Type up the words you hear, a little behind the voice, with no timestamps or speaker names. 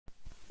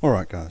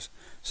Alright guys,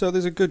 so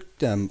there's a good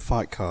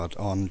fight card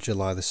on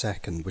July the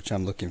 2nd which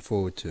I'm looking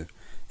forward to.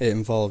 It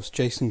involves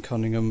Jason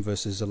Cunningham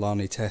versus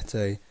Zolani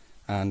Tete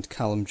and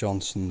Callum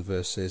Johnson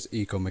versus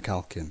Igor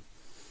Mikhalkin.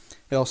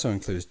 It also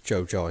includes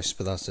Joe Joyce,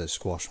 but that's a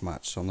squash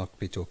match, so I'm not going to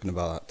be talking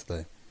about that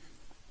today.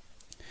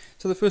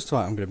 So the first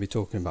fight I'm going to be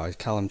talking about is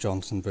Callum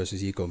Johnson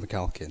versus Igor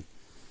Mikhalkin.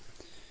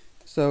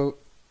 So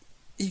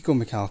Igor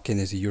Mikhalkin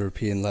is a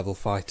European level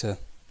fighter.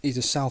 He's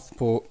a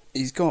southpaw.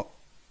 He's got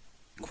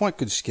quite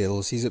good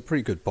skills. He's a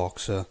pretty good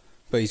boxer,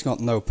 but he's got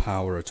no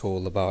power at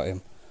all about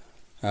him.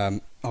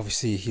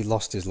 Obviously he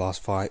lost his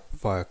last fight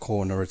via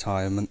corner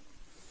retirement,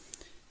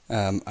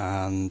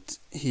 and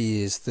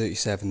he is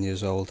 37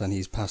 years old and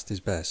he's past his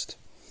best.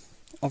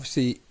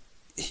 Obviously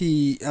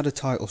he had a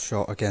title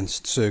shot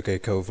against Sergey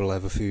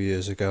Kovalev a few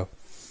years ago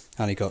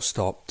and he got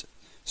stopped.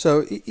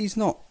 So he's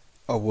not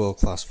a world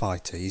class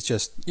fighter, he's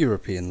just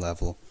European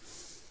level,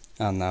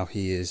 and now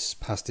he is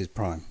past his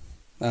prime.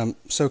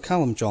 So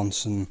Callum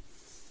Johnson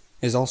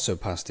is also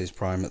past his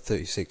prime at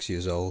 36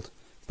 years old,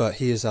 but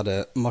he has had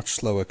a much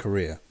slower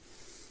career.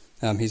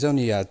 He's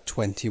only had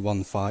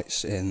 21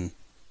 fights in,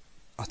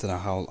 I don't know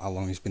how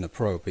long he's been a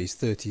pro, but he's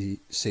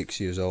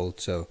 36 years old,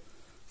 so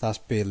that's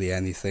barely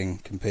anything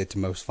compared to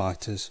most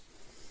fighters.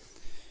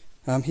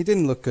 He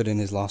didn't look good in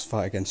his last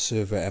fight against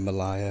Server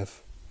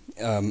Emelayev.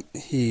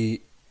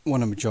 He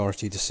won a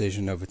majority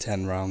decision over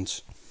 10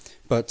 rounds,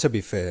 but to be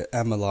fair,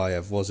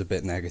 Emelayev was a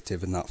bit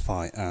negative in that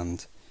fight,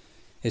 and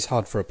it's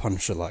hard for a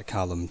puncher like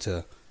Callum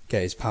to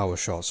get his power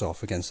shots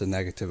off against a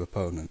negative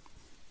opponent.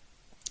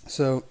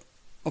 So,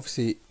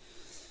 obviously,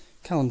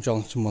 Callum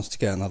Johnson wants to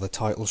get another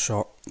title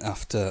shot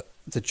after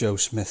the Joe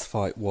Smith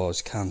fight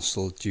was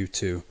cancelled due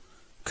to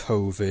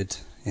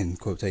COVID, in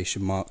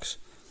quotation marks.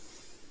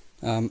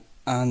 And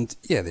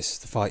yeah, this is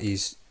the fight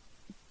he's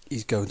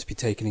going to be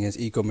taking against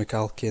Igor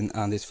Mikhalkin,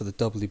 and it's for the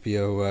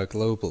WBO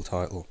global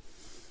title.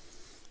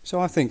 So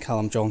I think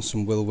Callum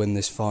Johnson will win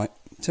this fight.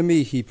 To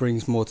me, he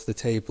brings more to the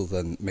table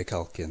than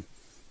Mikhalkin.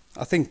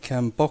 I think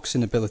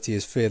boxing ability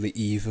is fairly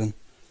even,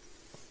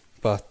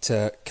 but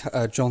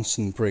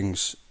Johnson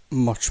brings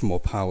much more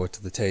power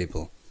to the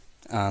table,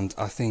 and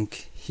I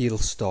think he'll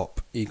stop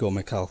Igor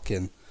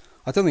Mikhalkin.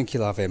 I don't think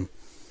he'll have him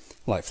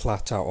like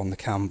flat out on the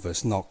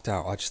canvas, knocked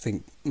out. I just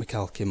think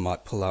Mikhalkin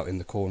might pull out in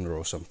the corner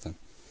or something.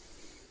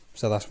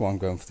 So that's why I'm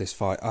going for this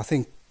fight. I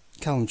think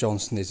Callum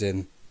Johnson is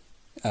in.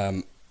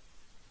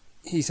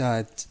 He's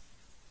had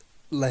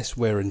less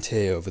wear and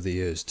tear over the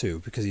years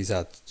too, because he's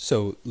had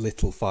so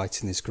little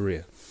fights in his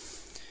career.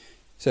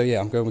 So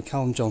yeah, I'm going with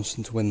Callum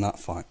Johnson to win that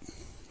fight.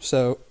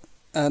 So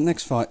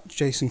next fight,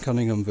 Jason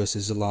Cunningham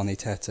versus Zolani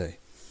Tete.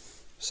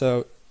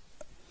 So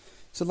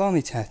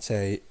Zolani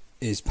Tete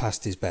is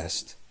past his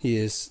best. He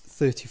is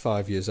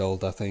 35 years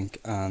old, I think,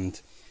 and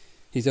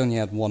he's only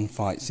had one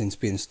fight since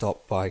being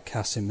stopped by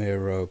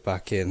Casemiro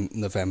back in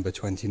November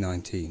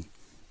 2019.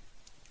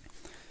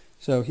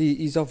 So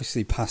he's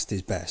obviously past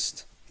his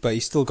best, but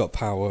he's still got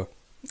power,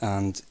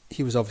 and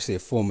he was obviously a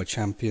former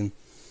champion.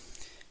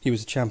 He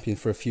was a champion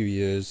for a few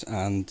years,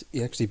 and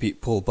he actually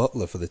beat Paul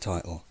Butler for the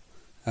title.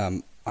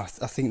 I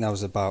think that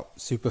was about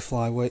super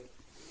flyweight,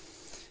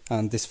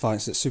 and this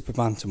fight's at super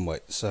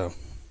bantamweight. So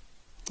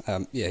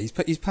yeah,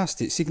 he's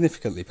past it,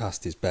 significantly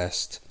past his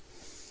best.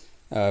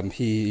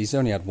 He's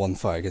only had one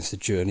fight against a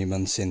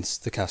journeyman since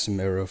the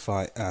Casemiro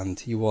fight, and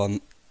he won.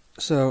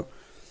 So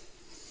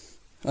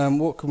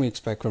what can we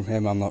expect from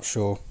him? I'm not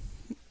sure.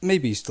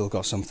 Maybe he's still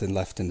got something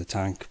left in the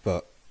tank,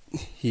 but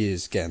he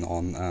is getting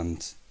on,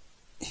 and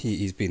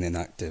he's been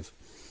inactive.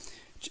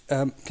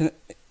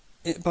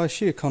 By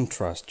sheer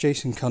contrast,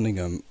 Jason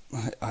Cunningham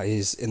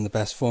is in the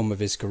best form of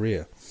his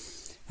career.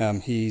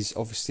 He's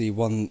obviously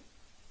won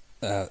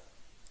 3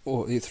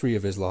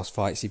 of his last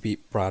fights. He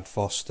beat Brad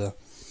Foster.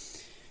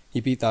 He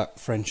beat that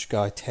French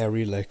guy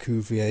Thierry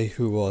Lecouvier,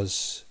 who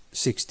was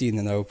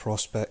 16-0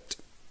 prospect,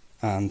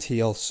 and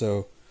he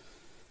also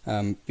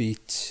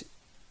beat,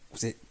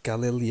 was it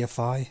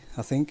Galiliafai,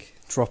 I think,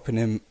 dropping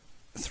him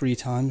 3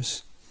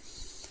 times.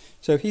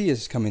 So he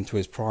is coming to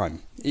his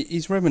prime.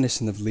 He's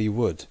reminiscent of Lee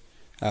Wood.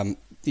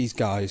 These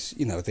guys,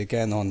 you know, they're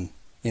getting on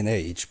in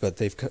age, but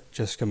they've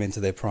just come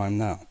into their prime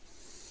now.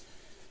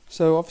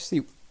 So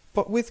obviously,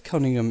 but with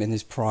Cunningham in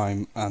his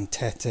prime and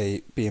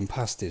Tete being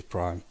past his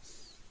prime,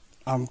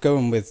 I'm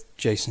going with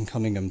Jason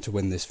Cunningham to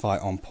win this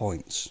fight on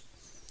points.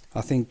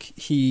 I think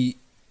he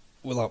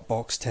will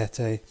outbox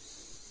Tete,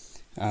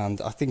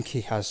 and I think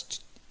he has,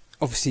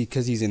 obviously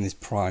because he's in his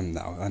prime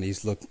now and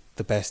he's looked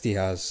the best he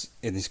has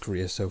in his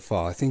career so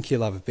far, I think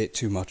he'll have a bit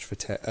too much for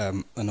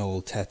an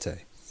old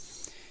Tete.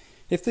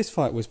 If this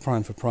fight was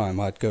prime for prime,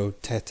 I'd go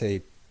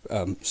Tete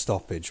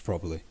stoppage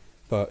probably,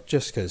 but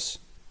just because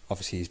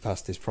obviously he's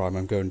past his prime,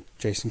 I'm going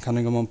Jason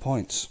Cunningham on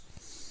points.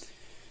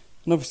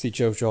 And obviously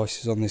Joe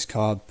Joyce is on this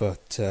card,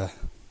 but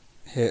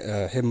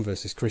him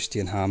versus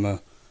Christian Hammer,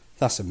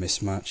 that's a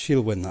mismatch.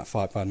 He'll win that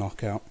fight by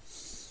knockout.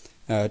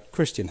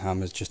 Christian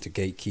Hammer's just a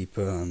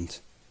gatekeeper, and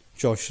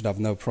Joyce should have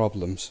no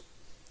problems.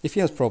 If he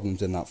has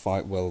problems in that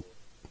fight, well,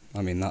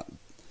 I mean,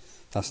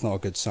 that's not a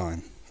good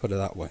sign, put it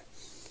that way.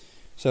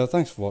 So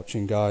thanks for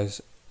watching,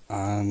 guys,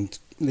 and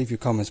leave your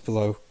comments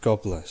below.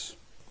 God bless.